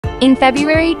In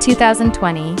February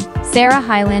 2020, Sarah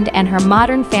Hyland and her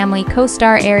Modern Family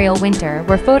co-star Ariel Winter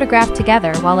were photographed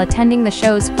together while attending the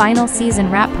show's final season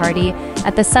wrap party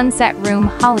at the Sunset Room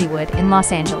Hollywood in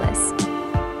Los Angeles.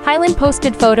 Hyland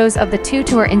posted photos of the two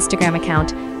to her Instagram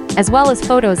account, as well as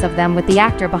photos of them with the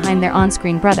actor behind their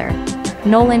on-screen brother,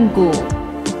 Nolan Gould.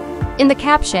 In the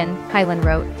caption, Hyland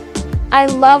wrote, "I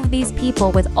love these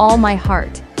people with all my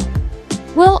heart.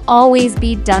 We'll always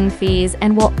be Dunphys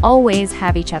and we'll always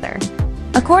have each other."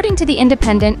 According to The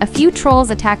Independent, a few trolls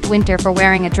attacked Winter for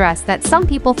wearing a dress that some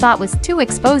people thought was too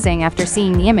exposing after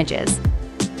seeing the images.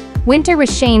 Winter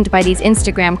was shamed by these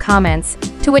Instagram comments,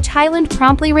 to which Hyland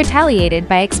promptly retaliated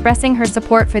by expressing her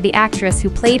support for the actress who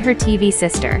played her TV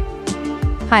sister.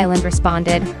 Hyland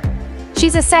responded,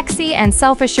 "She's a sexy and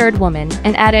self-assured woman,"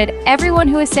 and added, "Everyone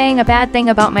who is saying a bad thing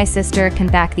about my sister can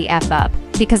back the F up,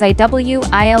 because I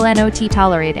WILNOT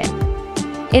tolerate it."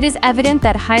 It is evident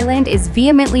that Hyland is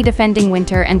vehemently defending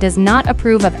Winter and does not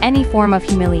approve of any form of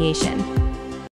humiliation.